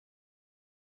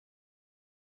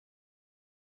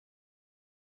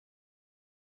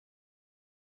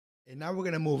And now we're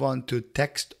going to move on to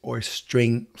text or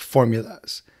string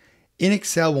formulas. In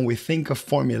Excel, when we think of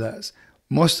formulas,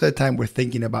 most of the time we're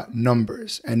thinking about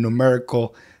numbers and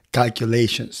numerical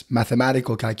calculations,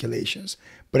 mathematical calculations.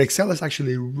 But Excel is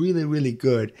actually really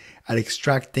good at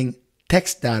extracting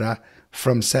text data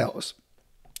from cells.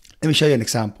 Let me show you an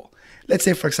example. Let's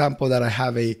say, for example, that I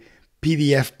have a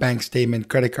PDF bank statement,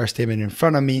 credit card statement in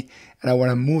front of me, and I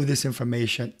want to move this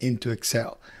information into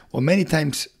Excel. Well, many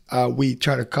times we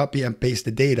try to copy and paste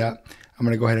the data. I'm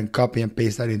going to go ahead and copy and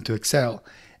paste that into Excel.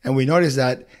 And we notice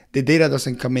that the data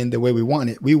doesn't come in the way we want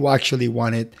it. We actually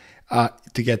want it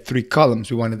to get 3 columns.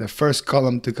 We wanted the first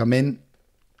column to come in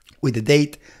with the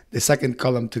date, the second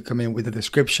column to come in with the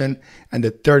description, and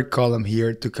the third column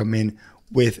here to come in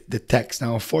with the text.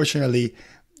 Now, unfortunately,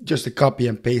 just the copy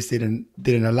and paste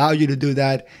didn't allow you to do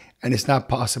that, and it's not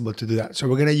possible to do that. So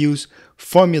we're going to use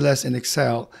formulas in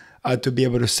Excel to be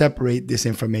able to separate this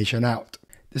information out.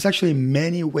 There's actually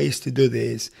many ways to do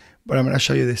this, but I'm going to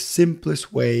show you the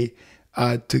simplest way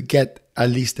to get at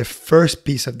least the first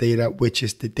piece of data, which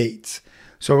is the dates.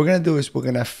 So what we're going to do is we're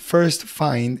going to first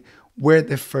find where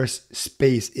the first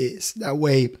space is. That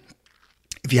way,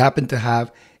 if you happen to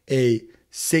have a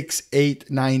 6, 8,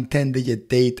 9, 10 digit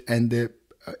date and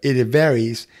it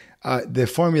varies, the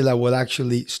formula will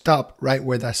actually stop right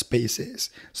where that space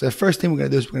is. So the first thing we're going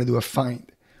to do is we're going to do a find.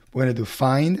 We're going to do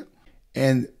find,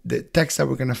 and the text that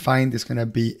we're going to find is going to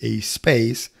be a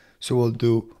space. So we'll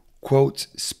do quotes,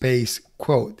 space,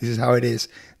 quote. This is how it is.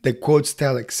 The quotes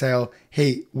tell Excel,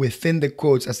 hey, within the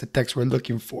quotes, that's the text we're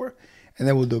looking for. And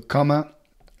then we'll do comma,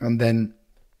 and then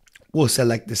we'll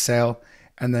select the cell,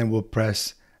 and then we'll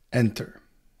press enter.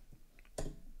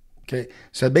 Okay,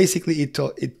 so basically it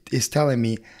is telling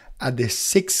me at the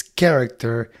 6th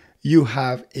character, you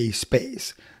have a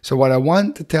space. So what I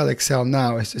want to tell Excel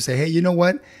now is to say, hey, you know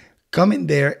what? Come in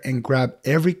there and grab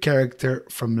every character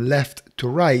from left to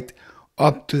right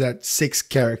up to that 6th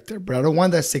character. But I don't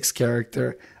want that 6th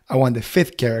character. I want the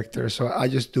 5th character. So I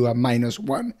just do a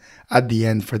 -1 at the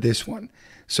end for this one.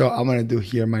 So I'm going to do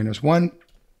here -1.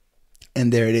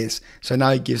 And there it is. So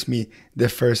now it gives me the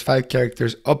first 5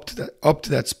 characters up to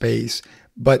that space,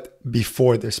 but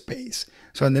before the space.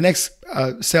 So in the next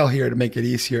cell here, to make it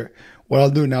easier, what I'll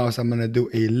do now is I'm going to do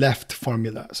a left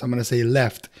formula. So I'm going to say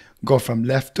left, go from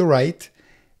left to right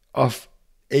of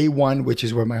A1, which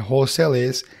is where my whole cell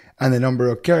is, and the number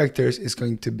of characters is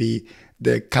going to be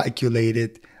the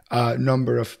calculated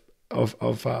number of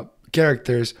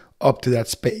characters up to that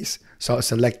space. So I'll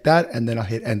select that, and then I'll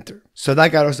hit enter. So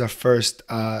that got us the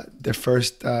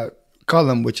first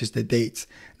column, which is the dates.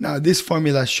 Now this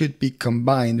formula should be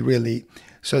combined really.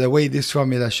 So the way this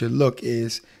formula should look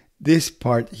is this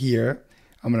part here.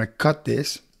 I'm going to cut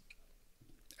this,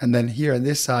 and then here on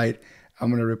this side,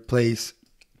 I'm going to replace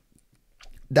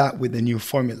that with the new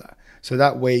formula. So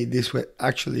that way this would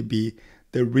actually be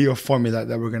the real formula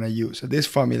that we're going to use. So this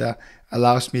formula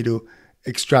allows me to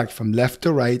extract from left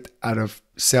to right out of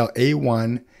cell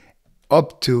A1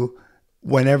 up to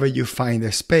whenever you find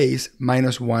a space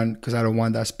 -1, because I don't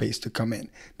want that space to come in.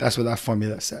 That's what that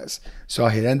formula says. So I'll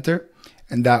hit enter,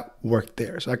 and that worked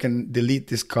there. So I can delete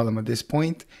this column at this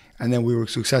point, and then we were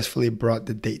successfully brought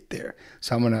the date there.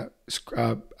 So I'm going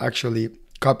to actually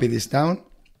copy this down,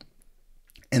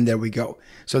 and there we go.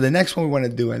 So the next one we want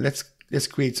to do, and let's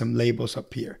create some labels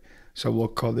up here. So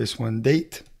we'll call this one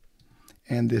date,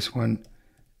 and this one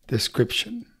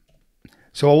description.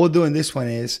 So what we'll do in this one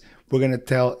is we're going to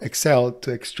tell Excel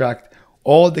to extract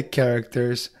all the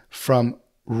characters from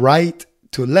right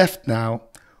to left now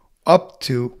up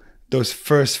to those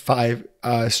first 5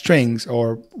 strings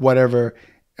or whatever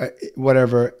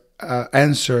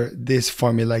answer this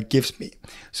formula gives me.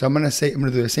 So I'm going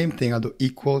to do the same thing. I'll do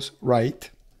equals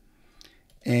right,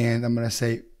 and I'm going to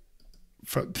say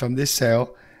from this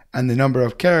cell and the number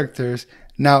of characters.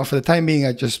 Now for the time being,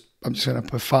 I'm just going to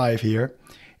put 5 here,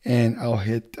 and I'll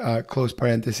hit close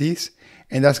parentheses,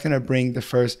 and that's going to bring the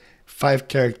first 5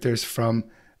 characters from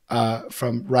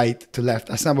right to left.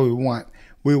 That's not what we want.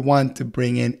 We want to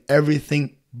bring in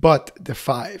everything but the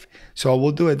 5. So what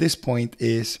we'll do at this point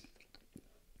is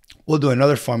we'll do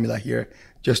another formula here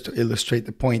just to illustrate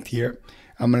the point here.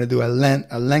 I'm going to do a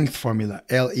length formula,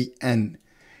 L-E-N.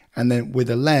 And then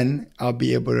with a len, I'll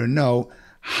be able to know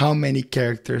how many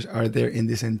characters are there in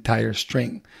this entire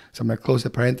string. So I'm going to close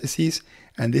the parentheses,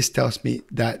 and this tells me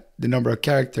that the number of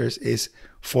characters is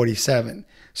 47.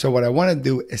 So what I want to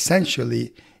do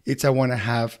essentially is I want to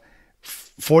have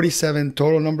 47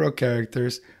 total number of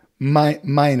characters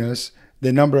minus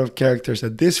the number of characters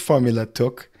that this formula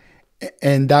took,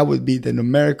 and that would be the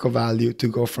numerical value to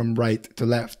go from right to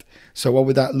left. So what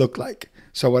would that look like?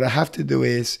 So what I have to do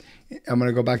is I'm going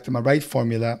to go back to my right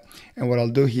formula. And what I'll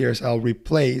do here is I'll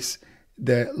replace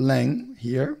the length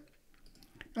here.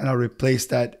 And I'll replace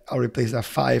that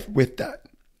 5 with that.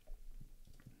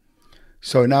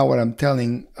 So now what I'm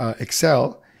telling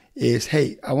Excel is,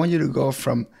 hey, I want you to go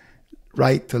from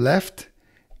right to left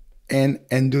and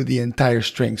do the entire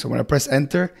string. So when I press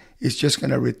enter, it's just going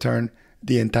to return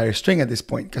the entire string at this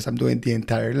point because I'm doing the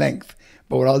entire length.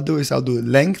 But what I'll do is I'll do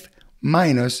length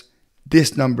minus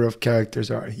this number of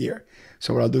characters are here.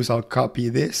 So what I'll do is I'll copy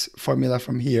this formula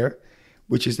from here,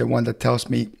 which is the one that tells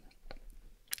me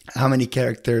how many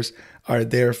characters are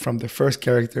there from the first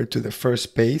character to the first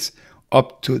space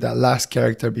up to that last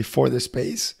character before the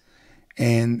space,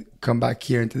 and come back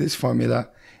here into this formula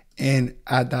and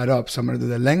add that up. So I'm going to do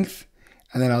the length,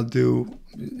 and then I'll do,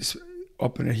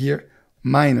 open it here,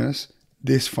 minus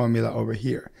this formula over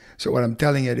here. So what I'm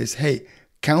telling it is, hey,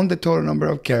 count the total number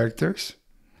of characters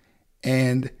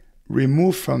and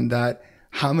remove from that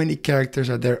how many characters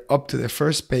are there up to the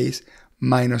first space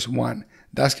minus 1.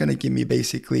 That's going to give me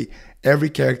basically every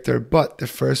character but the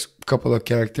first couple of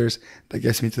characters that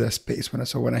gets me to that space.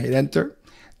 So when I hit enter,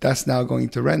 that's now going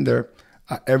to render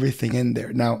everything in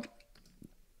there. Now,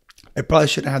 I probably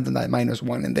shouldn't have done that minus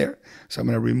 1 in there. So I'm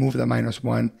going to remove the minus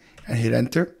 1 and hit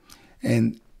enter.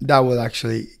 And that will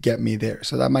actually get me there.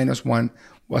 So that minus 1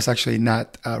 was actually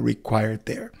not required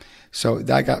there. So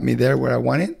that got me there where I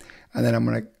wanted. And then I'm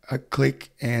going to click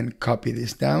and copy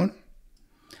this down.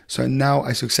 So now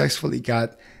I successfully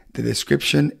got the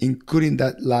description, including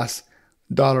that last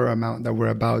dollar amount that we're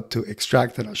about to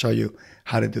extract, and I'll show you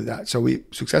how to do that. So we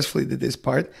successfully did this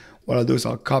part. What I'll do is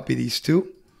I'll copy these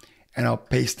two and I'll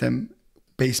paste them,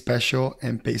 paste special,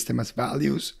 and paste them as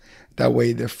values. That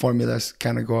way the formulas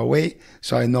kind of go away.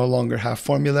 So I no longer have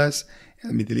formulas.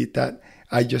 Let me delete that.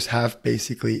 I just have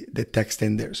basically the text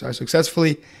in there. So I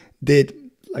successfully did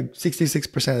like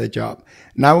 66% of the job.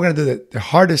 Now we're going to do the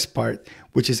hardest part,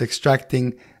 which is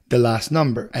extracting the last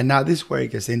number. And now this is where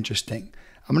it gets interesting.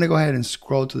 I'm going to go ahead and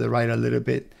scroll to the right a little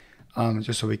bit,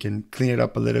 just so we can clean it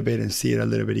up a little bit and see it a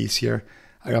little bit easier.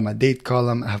 I got my date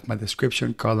column. I have my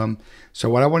description column. So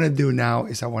what I want to do now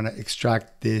is I want to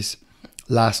extract these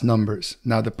last numbers.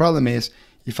 Now the problem is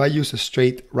if I use a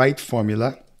straight right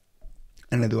formula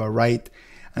and I do a right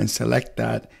and select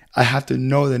that, I have to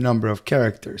know the number of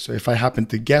characters. So if I happen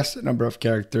to guess the number of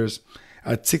characters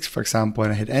at 6, for example,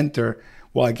 and I hit enter,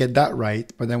 well, I get that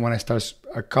right. But then when I start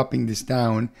copying this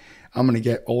down, I'm going to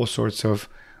get all sorts of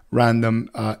random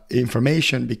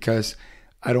information because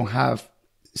I don't have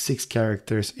 6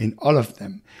 characters in all of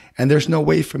them. And there's no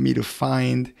way for me to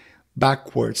find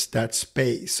backwards that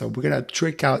space. So we're going to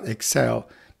trick out Excel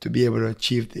to be able to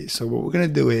achieve this. So what we're going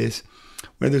to do is,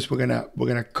 we're going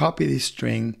to copy this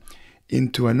string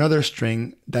into another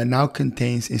string that now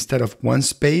contains, instead of 1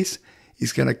 space,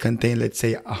 it's going to contain, let's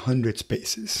say, 100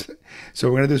 spaces. So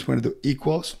what we're going to do is we're going to do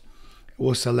equals.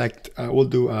 We'll select, we'll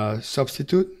do a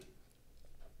substitute.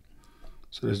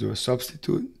 So let's do a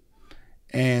substitute.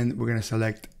 And we're going to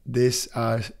select this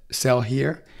cell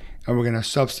here. And we're going to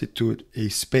substitute a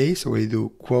space. So we do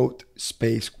quote,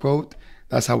 space, quote.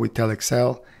 That's how we tell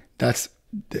Excel. That's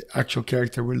the actual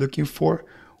character we're looking for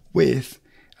with,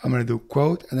 I'm going to do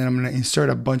quote, and then I'm going to insert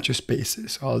a bunch of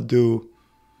spaces. So I'll do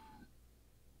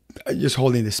just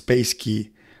holding the space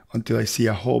key until I see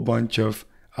a whole bunch of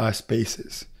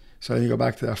spaces. So let me go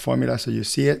back to that formula so you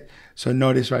see it. So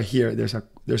notice right here, there's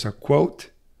a quote,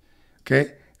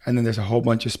 okay? And then there's a whole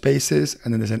bunch of spaces,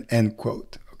 and then there's an end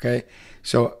quote, okay?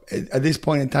 So at this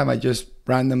point in time, I just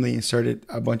randomly inserted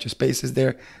a bunch of spaces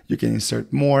there. You can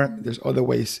insert more. There's other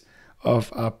ways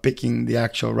of picking the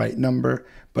actual right number,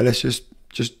 but let's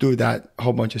just do that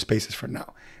whole bunch of spaces for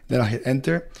now. Then I'll hit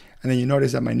enter, and then you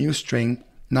notice that my new string,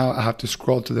 now I have to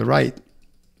scroll to the right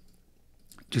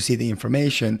to see the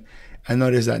information, and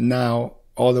notice that now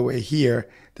all the way here,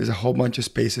 there's a whole bunch of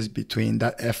spaces between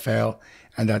that FL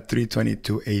and that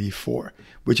 322.84,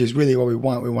 which is really what we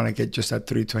want. We want to get just that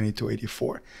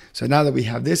 322.84. So now that we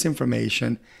have this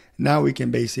information, now we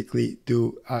can basically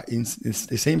do in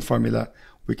the same formula,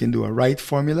 we can do a right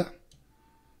formula,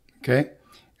 okay?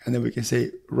 And then we can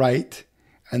say right,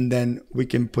 and then we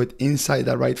can put inside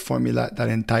that right formula that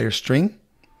entire string.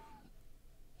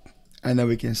 And then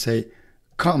we can say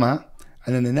comma,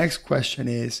 and then the next question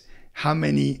is how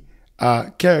many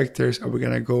characters are we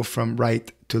going to go from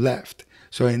right to left?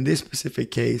 So in this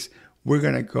specific case, we're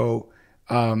going to go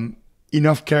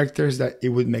enough characters that it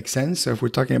would make sense. So if we're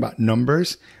talking about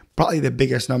numbers, probably the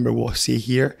biggest number we'll see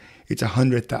here, it's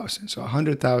 100,000. So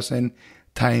 100,000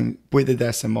 times with the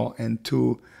decimal and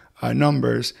 2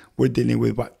 numbers, we're dealing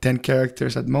with what, 10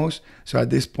 characters at most. So at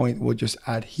this point, we'll just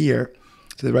add here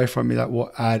to the right formula,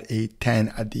 we'll add a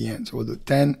 10 at the end. So we'll do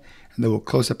 10, and then we'll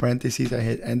close the parentheses and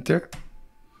hit enter.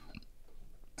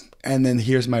 And then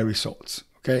here's my results.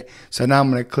 Okay, so now I'm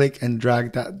going to click and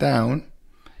drag that down.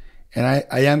 And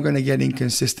I am going to get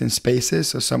inconsistent spaces.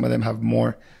 So some of them have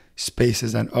more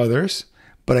spaces than others.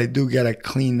 But I do get a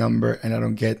clean number, and I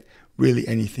don't get really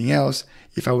anything else.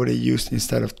 If I would have used,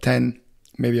 instead of 10,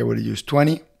 maybe I would have used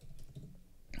 20.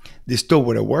 This still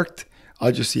would have worked.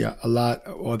 I'll just see a lot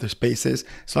of other spaces.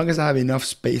 As long as I have enough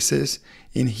spaces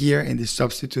in here in the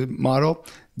substitute model,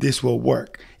 this will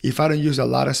work. If I don't use a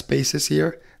lot of spaces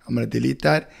here, I'm going to delete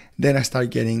that. Then I start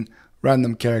getting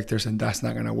random characters, and that's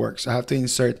not going to work. So I have to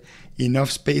insert enough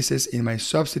spaces in my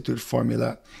substitute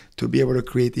formula to be able to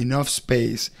create enough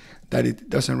space that it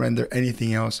doesn't render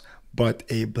anything else but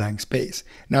a blank space.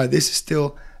 Now, this is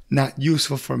still not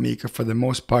useful for me because for the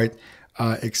most part,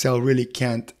 Excel really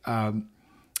can't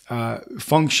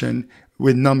function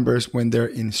with numbers when they're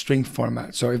in string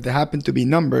format. So if they happen to be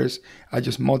numbers, I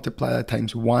just multiply that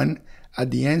times 1 at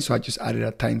the end. So I just added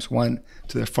a times 1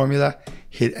 to the formula,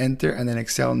 hit enter, and then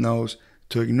Excel knows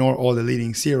to ignore all the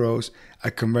leading zeros. I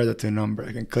convert it to a number.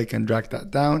 I can click and drag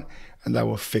that down, and that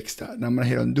will fix that. Now I'm going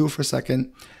to hit undo for a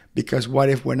second, because what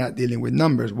if we're not dealing with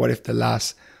numbers? What if the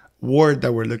last word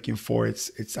that we're looking for,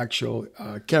 it's actual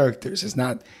characters? It's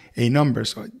not a number.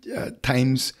 So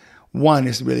times 1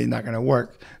 is really not going to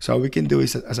work. So what we can do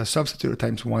is, as a substitute of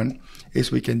times 1,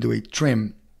 is we can do a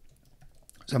trim.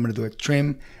 So I'm going to do a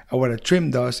trim, and what a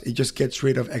trim does, it just gets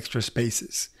rid of extra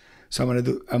spaces. So I'm going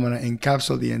to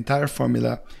encapsulate the entire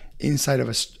formula inside of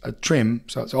a trim.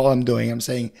 So that's all I'm doing. I'm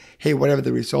saying, hey, whatever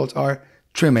the results are,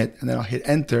 trim it, and then I'll hit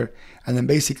enter. And then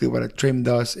basically what a trim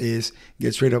does is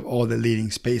gets rid of all the leading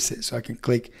spaces. So I can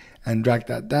click and drag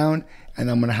that down,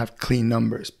 and I'm going to have clean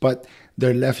numbers, but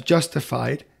they're left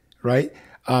justified, right?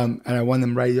 And I want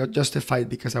them right justified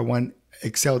because I want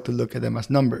Excel to look at them as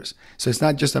numbers. So it's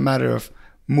not just a matter of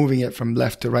moving it from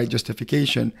left to right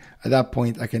justification. At that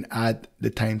point, I can add the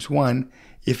times 1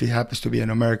 if it happens to be a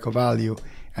numerical value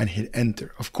and hit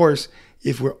enter. Of course,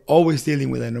 if we're always dealing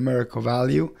with a numerical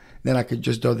value, then I could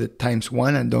just do the times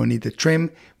 1 and don't need the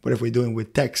trim. But if we're doing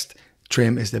with text,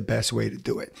 trim is the best way to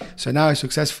do it. So now I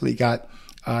successfully got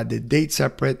the date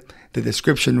separate, the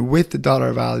description with the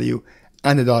dollar value,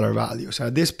 and the dollar value. So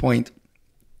at this point,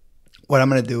 what I'm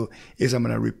going to do is I'm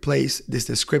going to replace this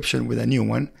description with a new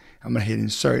one. I'm going to hit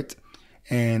insert,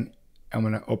 and I'm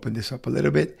going to open this up a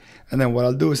little bit. And then what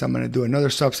I'll do is I'm going to do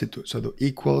another substitute. So do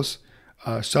equals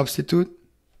substitute.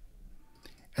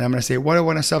 And I'm going to say, what do I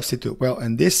want to substitute? Well,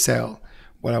 in this cell,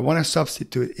 what I want to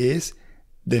substitute is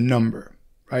the number,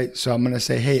 right? So I'm going to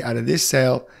say, hey, out of this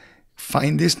cell,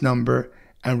 find this number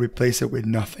and replace it with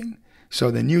nothing.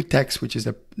 So the new text, which is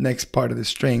the next part of the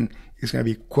string, is going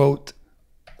to be quote,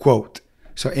 quote.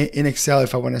 So in Excel,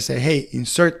 if I want to say, hey,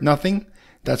 insert nothing,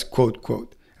 that's quote,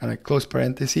 quote. And I close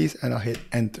parentheses and I'll hit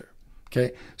enter.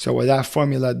 Okay. So what that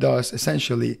formula does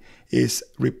essentially is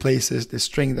replaces the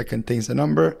string that contains the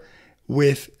number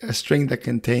with a string that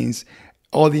contains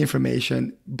all the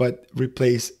information, but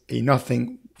replace a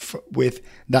nothing with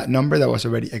that number that was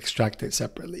already extracted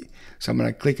separately. So I'm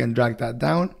going to click and drag that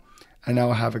down, and now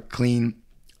I have a clean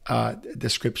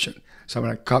description. So I'm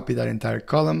going to copy that entire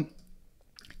column,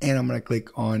 and I'm going to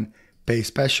click on Paste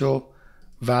Special,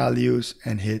 Values,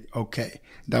 and hit OK.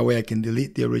 That way I can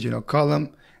delete the original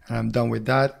column, and I'm done with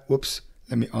that. Whoops,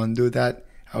 let me undo that.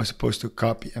 I was supposed to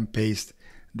copy and paste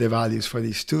the values for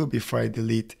these two before I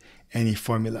delete any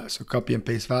formula. So copy and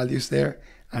paste values there,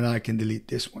 and now I can delete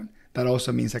this one. That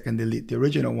also means I can delete the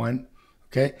original one.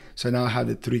 Okay, so now I have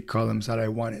the 3 columns that I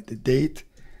wanted: the date,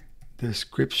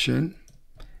 description,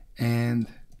 and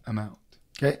amount.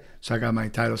 Okay, so I got my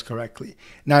titles correctly.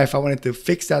 Now if I wanted to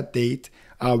fix that date,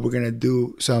 we're gonna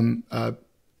do some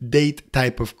date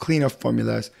type of cleanup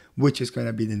formulas, which is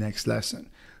gonna be the next lesson.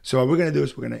 So what we're gonna do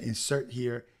is we're gonna insert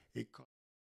here a